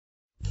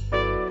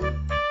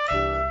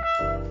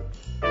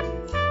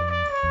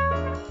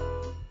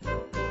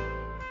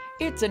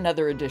It's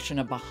another edition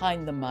of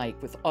Behind the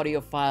Mic with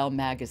AudioFile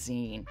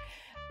magazine.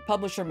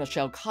 Publisher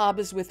Michele Cobb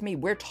is with me.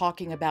 We're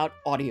talking about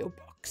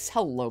audiobooks.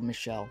 Hello,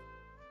 Michele.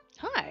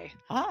 Hi.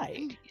 Hi.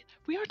 And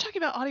we are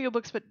talking about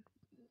audiobooks, but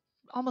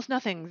almost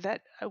nothing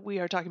that we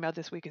are talking about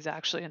this week is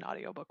actually an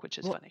audiobook, which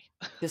is funny.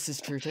 This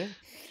is true too.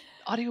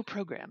 Audio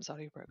programs.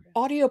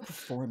 Audio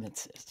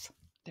performances.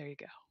 There you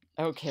go.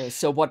 Okay,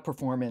 so what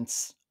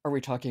performance are we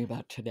talking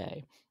about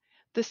today?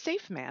 The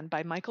Safe Man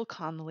by Michael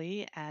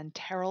Connelly and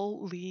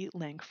Terrill Lee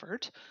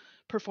Lankford,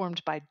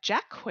 performed by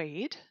Jack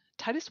Quaid,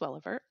 Titus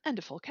Welliver, and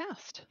a full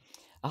cast.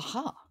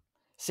 Aha.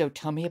 So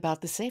tell me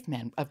about The Safe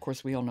Man. Of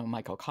course, we all know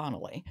Michael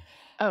Connelly.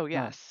 Oh,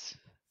 yes.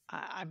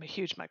 I'm a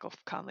huge Michael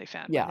Connelly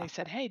fan. Yeah. When they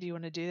said, hey, do you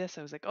want to do this?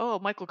 I was like, oh,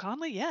 Michael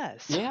Connelly?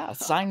 Yes. Yeah,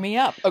 sign me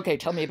up. Okay,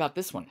 tell me about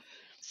this one.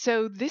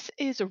 So this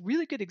is a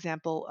really good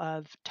example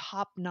of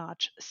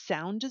top-notch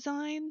sound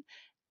design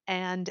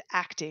and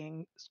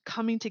acting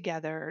coming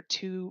together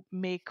to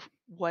make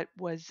what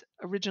was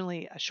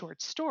originally a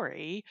short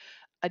story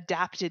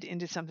adapted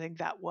into something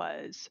that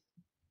was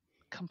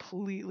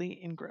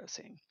completely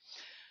engrossing.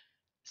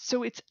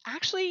 So it's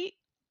actually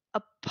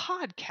a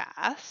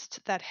podcast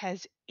that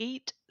has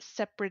 8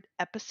 separate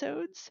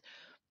episodes,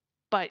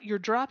 but you're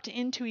dropped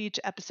into each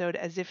episode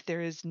as if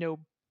there is no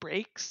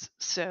breaks.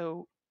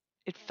 So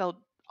it felt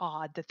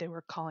odd that they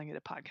were calling it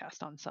a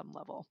podcast on some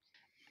level.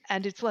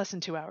 And it's less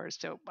than 2 hours,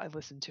 so I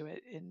listened to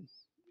it in,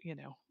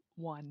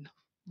 one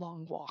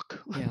long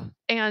walk. Yeah.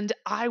 And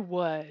I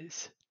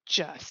was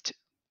just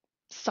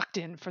sucked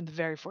in from the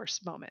very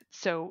first moment.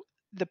 So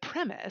the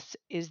premise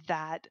is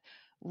that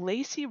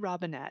Lacey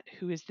Robinette,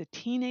 who is the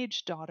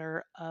teenage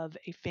daughter of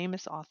a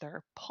famous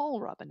author,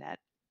 Paul Robinette,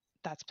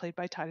 that's played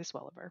by Titus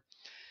Welliver,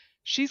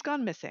 she's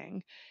gone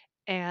missing.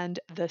 And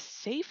the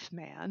safe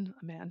man,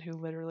 a man who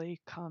literally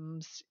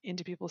comes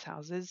into people's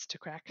houses to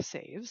crack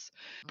safes,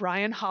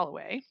 Brian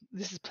Holloway,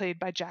 this is played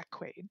by Jack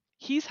Quaid,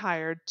 he's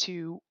hired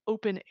to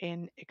open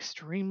an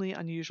extremely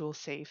unusual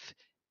safe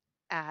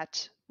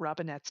at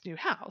Robinette's new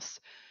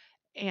house.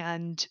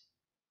 And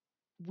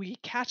we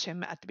catch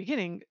him at the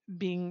beginning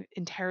being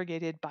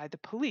interrogated by the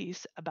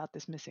police about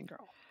this missing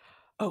girl.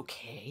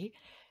 Okay.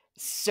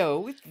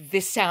 So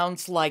this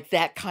sounds like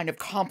that kind of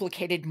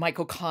complicated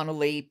Michael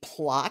Connelly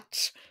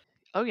plot.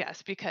 Oh,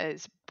 yes,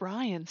 because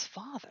Brian's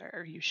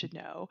father, you should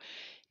know,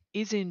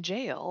 is in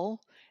jail,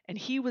 and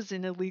he was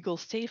an illegal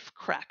safe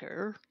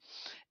cracker,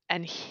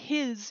 and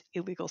his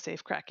illegal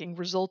safe cracking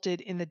resulted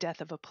in the death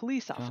of a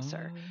police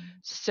officer.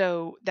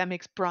 So that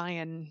makes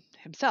Brian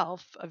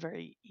himself a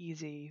very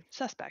easy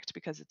suspect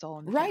because it's all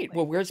in the Right. family.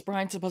 Well, where's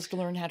Brian supposed to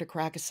learn how to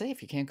crack a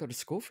safe? You can't go to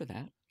school for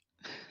that.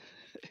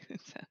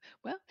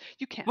 Well,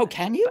 you can. Oh,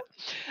 can you?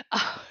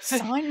 But,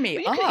 sign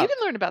me but up. You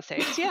can learn about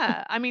safes.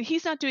 Yeah. I mean,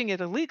 he's not doing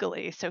it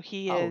illegally, so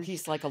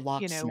he's like a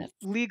locksmith.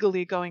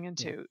 legally going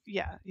into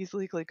he's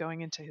legally going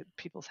into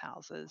people's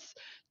houses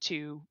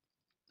to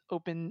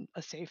open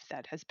a safe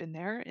that has been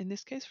there in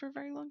this case for a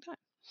very long time.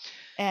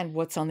 And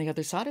what's on the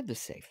other side of the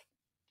safe?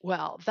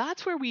 Well,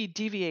 that's where we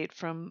deviate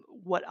from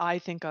what I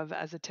think of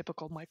as a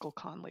typical Michael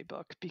Connelly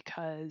book,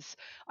 because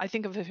I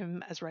think of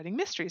him as writing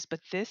mysteries,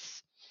 but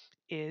this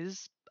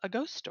is a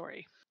ghost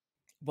story.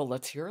 Well,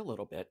 let's hear a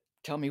little bit.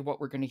 Tell me what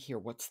we're going to hear.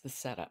 What's the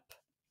setup?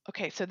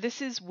 Okay, so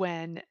this is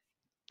when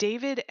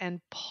David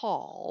and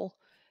Paul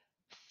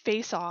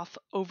face off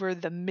over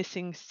the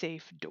missing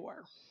safe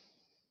door.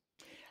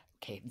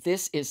 Okay,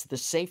 this is The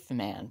Safe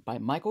Man by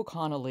Michael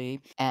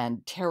Connelly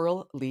and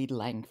Terrill Lee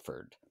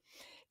Lankford.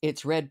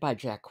 It's read by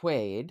Jack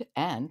Quaid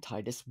and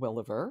Titus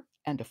Welliver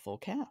and a full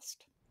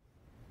cast.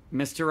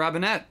 Mr.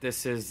 Robinette,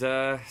 this is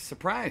a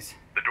surprise.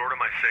 The door to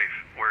my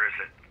safe, where is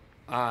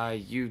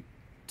it? You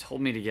told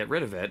me to get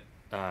rid of it.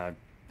 I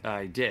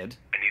did.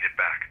 I need it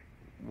back.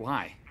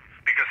 Why?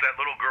 Because that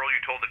little girl you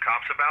told the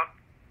cops about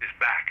is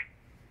back.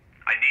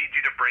 I need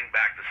you to bring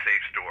back the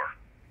safe's door.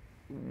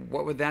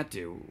 What would that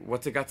do?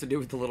 What's it got to do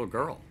with the little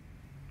girl?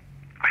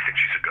 I think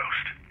she's a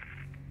ghost.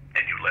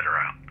 And you let her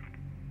out.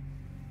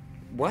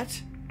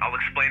 What? I'll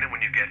explain it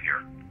when you get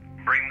here.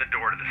 Bring the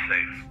door to the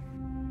safe.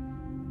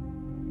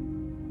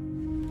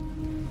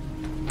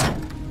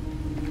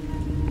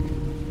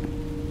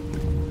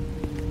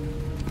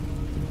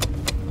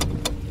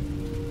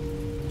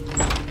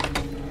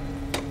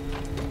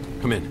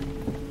 Come in.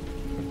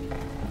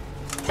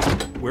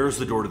 Where's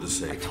the door to the I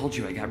safe? told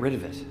you I got rid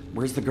of it.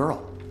 Where's the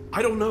girl?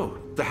 I don't know.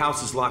 The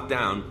house is locked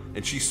down,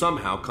 and she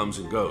somehow comes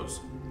and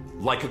goes.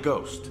 Like a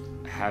ghost.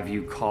 Have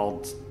you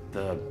called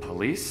the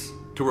police?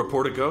 To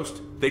report a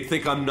ghost? They'd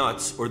think I'm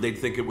nuts, or they'd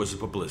think it was a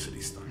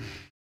publicity stunt.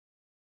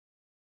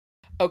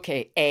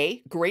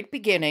 Okay, great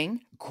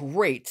beginning,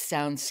 great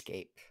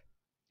soundscape.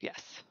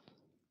 Yes.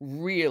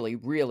 Really,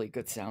 really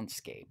good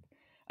soundscape.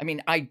 I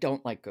mean, I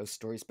don't like ghost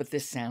stories, but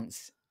this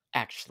sounds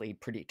actually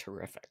pretty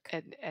terrific.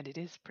 And it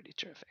is pretty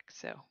terrific.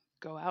 So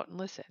go out and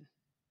listen.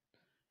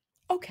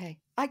 Okay,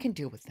 I can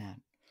deal with that.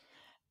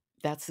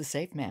 That's The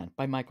Safe Man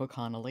by Michael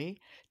Connelly,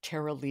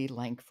 Terrill Lee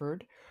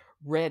Lankford,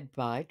 Read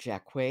by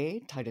Jack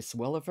Quaid, Titus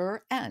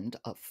Welliver, and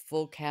a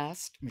full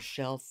cast.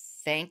 Michele,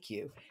 thank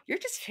you. You're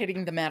just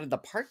hitting them out of the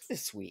park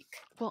this week.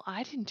 Well,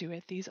 I didn't do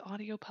it. These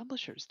audio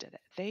publishers did it.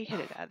 They hit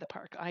it out of the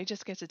park. I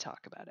just get to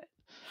talk about it.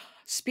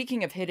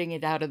 Speaking of hitting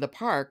it out of the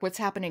park, what's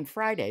happening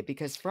Friday?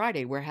 Because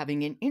Friday we're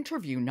having an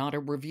interview, not a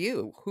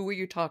review. Who are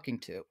you talking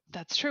to?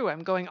 That's true.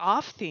 I'm going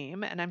off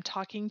theme and I'm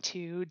talking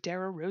to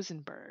Dara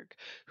Rosenberg,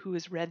 who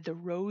has read the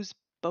Rose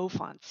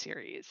Beaufont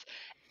series.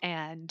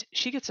 And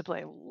she gets to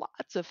play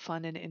lots of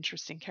fun and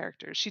interesting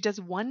characters. She does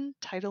one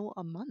title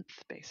a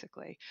month,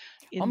 basically,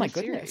 in Oh my the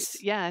series.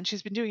 goodness. Yeah, and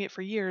she's been doing it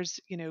for years,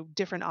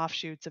 different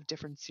offshoots of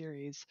different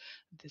series,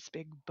 this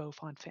big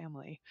Beaufont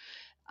family.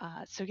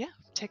 So yeah,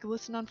 take a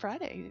listen on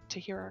Friday to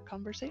hear our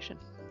conversation.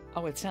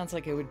 Oh, it sounds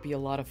like it would be a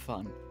lot of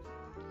fun.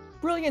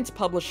 Brilliance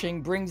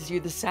Publishing brings you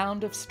the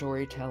sound of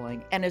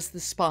storytelling and is the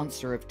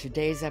sponsor of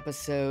today's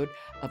episode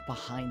of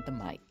Behind the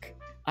Mic.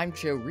 I'm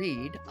Jo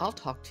Reed. I'll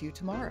talk to you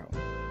tomorrow.